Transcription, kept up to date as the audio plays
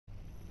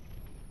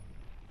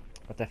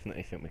I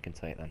definitely think we can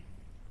take them.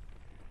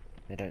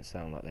 They don't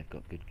sound like they've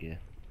got good gear.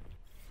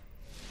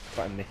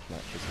 Quite a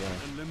mismatch as well.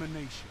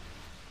 Elimination.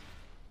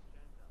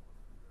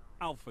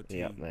 Alpha team.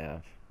 Yep, they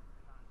have.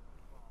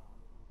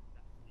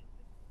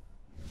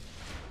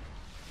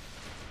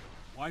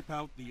 Wipe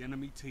out the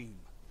enemy team.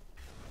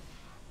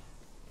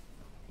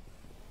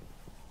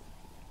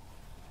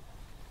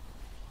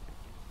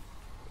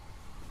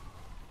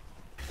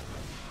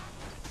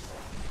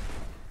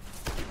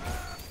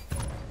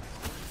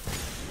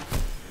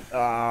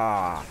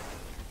 Ah!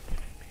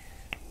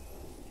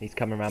 He's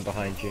coming around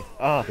behind you.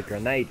 Ah, the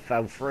grenade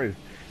fell through.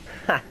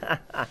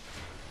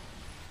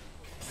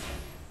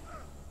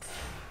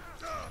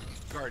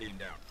 Guardian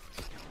down.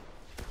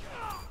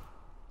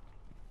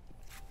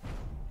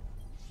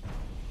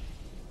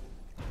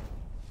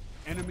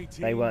 Enemy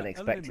team. They weren't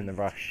expecting the eliminated.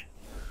 rush.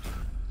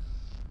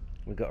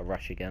 We got a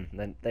rush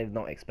again. They're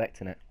not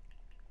expecting it.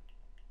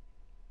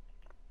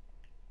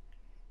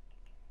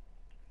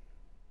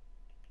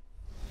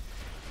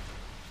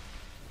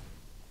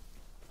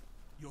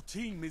 Your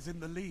team is in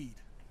the lead.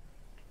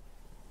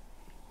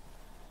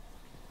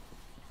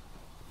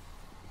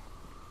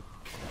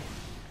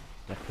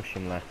 They're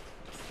pushing left.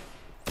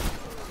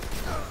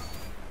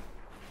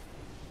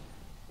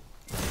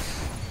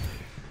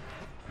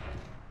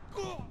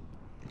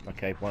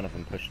 Okay, one of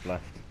them pushed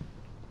left.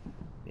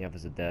 The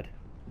others are dead.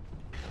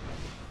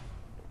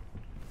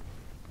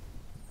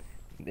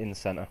 In the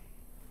centre.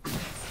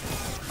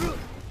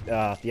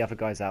 The other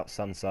guy's out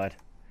sun side.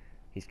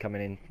 He's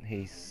coming in.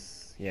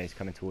 He's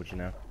coming towards you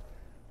now.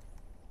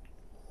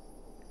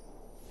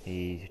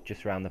 He's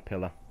just round the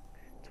pillar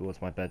towards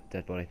my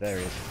dead body. There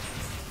he is.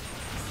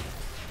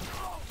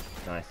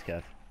 Nice,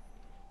 Kev.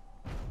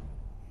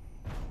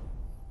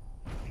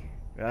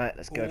 Right,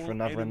 let's go for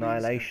another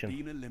annihilation.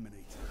 Been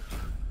eliminated.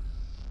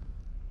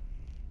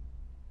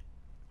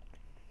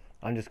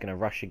 I'm just going to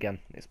rush again.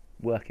 It's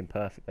working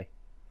perfectly.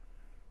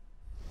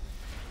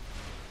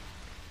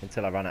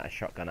 Until I run out of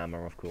shotgun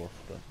ammo, of course.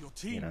 But Your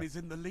team you know, is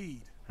in the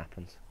lead.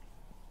 happens.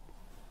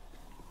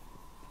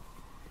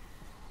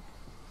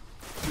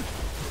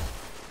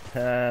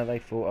 They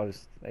thought I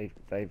was.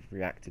 They've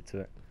reacted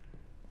to it.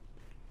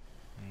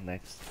 And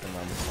they've still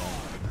on the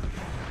side.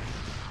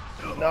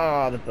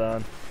 Ah, the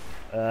burn.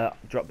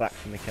 Drop back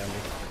from me, Candy.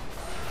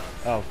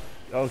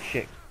 Oh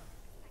shit.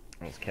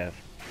 That was Kev.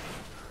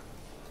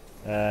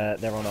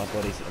 They're on our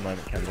bodies at the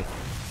moment, Candy.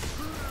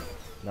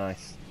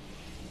 Nice.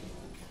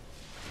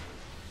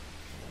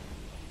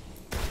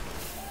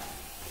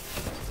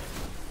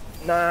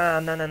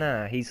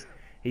 Nah. He's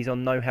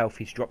on no health.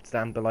 He's dropped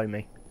down below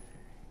me.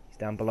 He's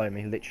down below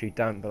me. Literally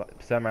down below.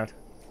 Turn around.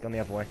 Gone the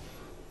other way.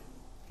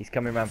 He's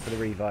coming around for the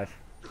revive.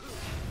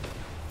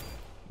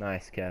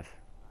 Nice, Kev.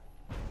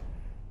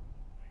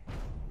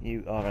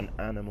 You are an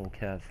animal,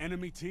 Kev.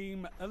 Enemy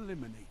team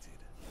eliminated.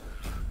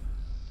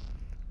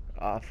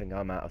 I think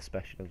I'm out of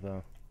special as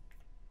well.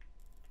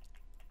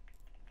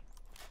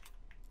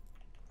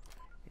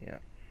 Yeah.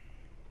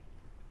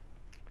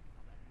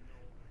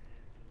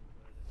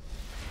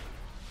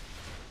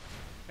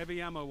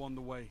 Heavy ammo on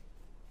the way.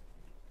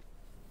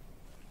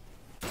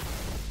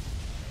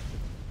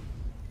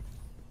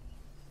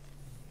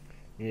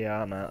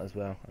 Yeah, I'm out as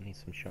well. I need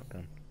some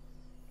shotgun.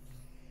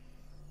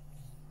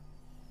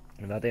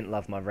 If I didn't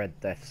love my red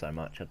death so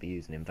much, I'd be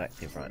using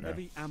invective right now.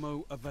 Heavy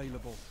ammo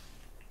available.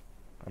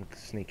 I'm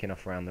sneaking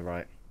off around the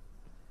right.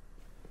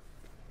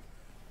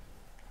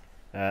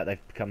 They've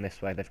come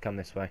this way. They've come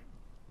this way.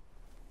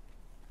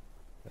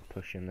 They're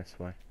pushing this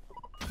way.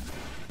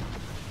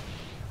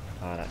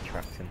 Ah, that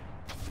trapped him.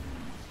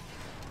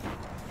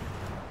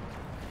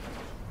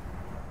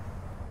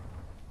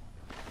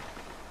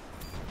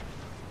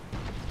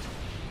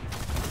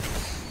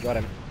 Got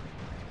him.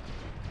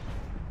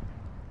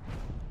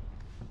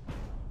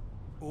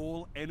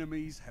 All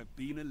enemies have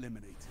been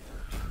eliminated.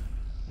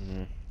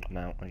 I'm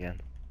out again.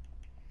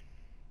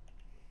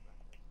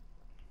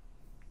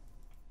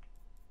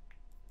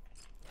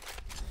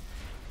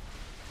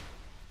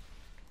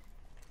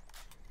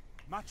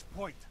 Match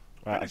point.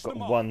 Right, I've Finish got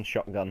them off. one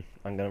shotgun.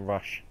 I'm going to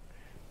rush.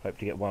 Hope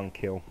to get one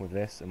kill with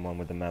this and one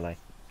with the melee.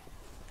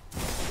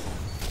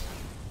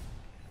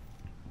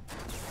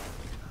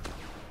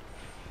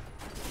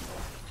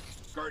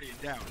 Guardian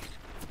down.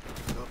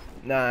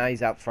 Nah,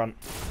 he's out front.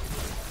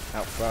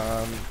 Out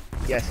front.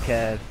 Yes,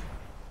 Kev.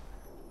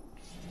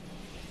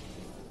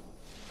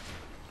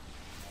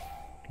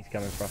 He's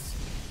coming for us.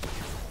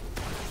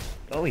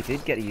 Oh, he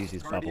did get to use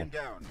his bubble. Guardian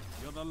down.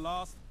 You're the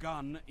last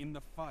gun in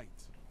the fight.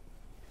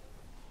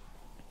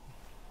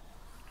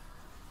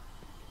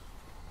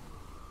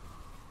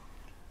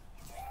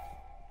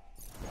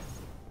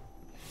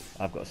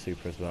 I've got a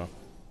super as well.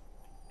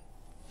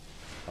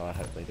 Oh, I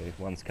hope they do.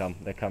 One's come.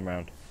 They come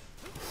round.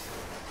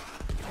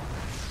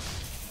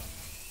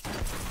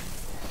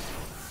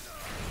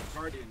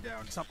 Guardian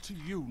down. It's up to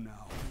you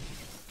now.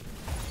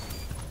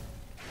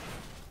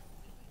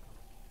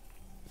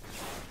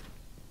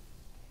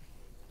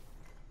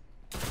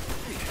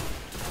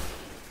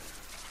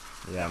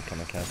 Yeah, I'm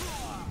coming, Kev.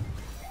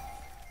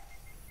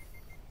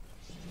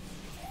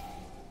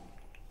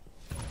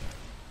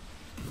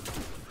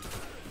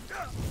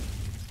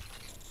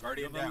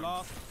 Guardian You're the down.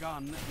 last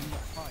gun in the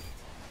fight.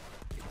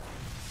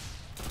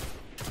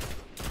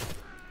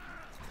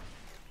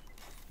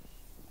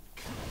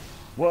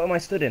 What am I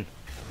stood in?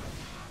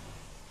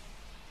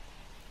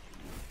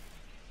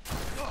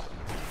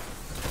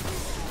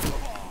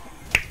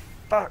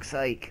 Fuck's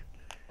sake!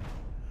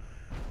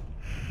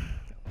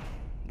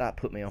 That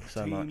put me off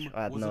so much. Team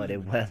I had was no idea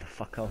eliminated. where the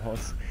fuck I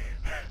was.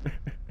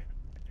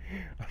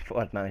 I thought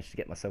I'd managed to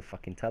get myself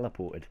fucking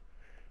teleported.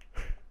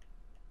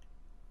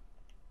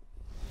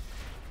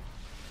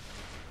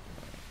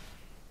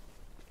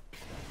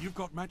 You've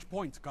got match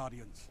points,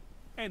 Guardians.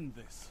 End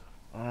this.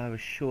 I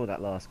was sure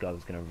that last guy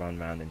was going to run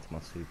round into my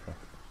super.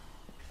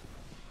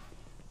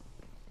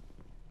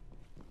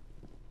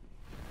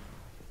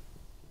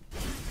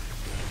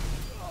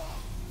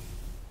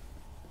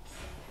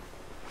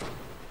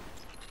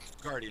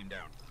 Guardian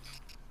down.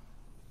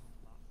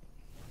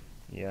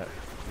 Yeah,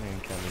 me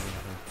and Kelly.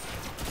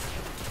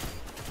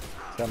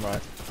 Samurai.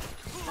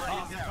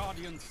 Last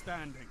Guardian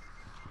standing.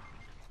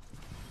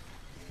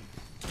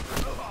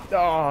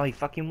 Oh, he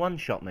fucking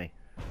one-shot me.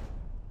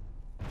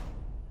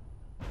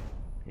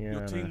 Yeah,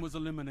 Your I team know. was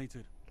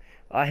eliminated.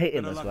 I hit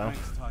him Better as luck well.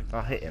 next time.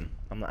 I hit him.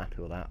 I'm not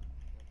happy with that.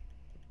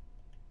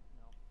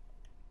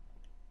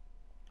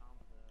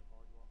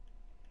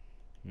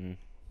 Hmm.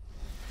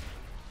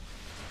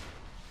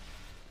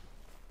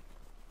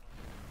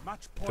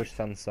 Match point. Push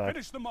sun side.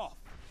 Finish them off.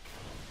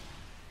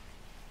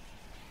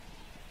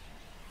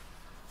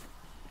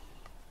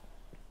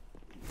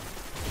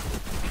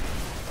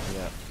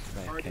 Yeah.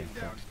 Okay, Guardian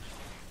cool. down.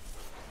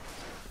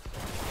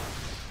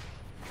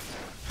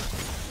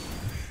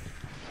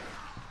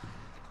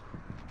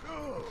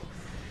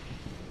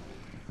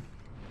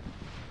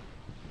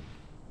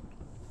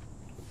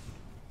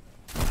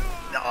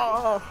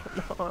 No,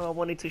 no, I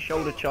wanted to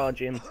shoulder charge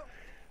him.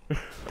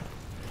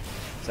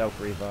 Self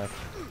revive.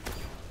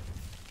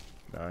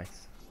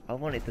 Nice. I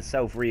wanted the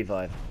self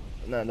revive.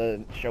 No,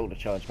 the shoulder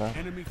charge, man.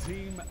 Enemy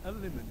team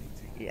eliminated.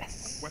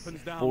 Yes.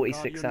 Weapons down,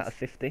 46 out of Guardians.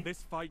 50.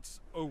 This fight's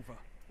over.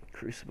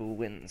 Crucible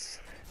wins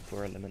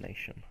for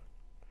elimination.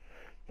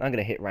 I'm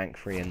gonna hit rank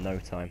 3 in no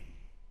time.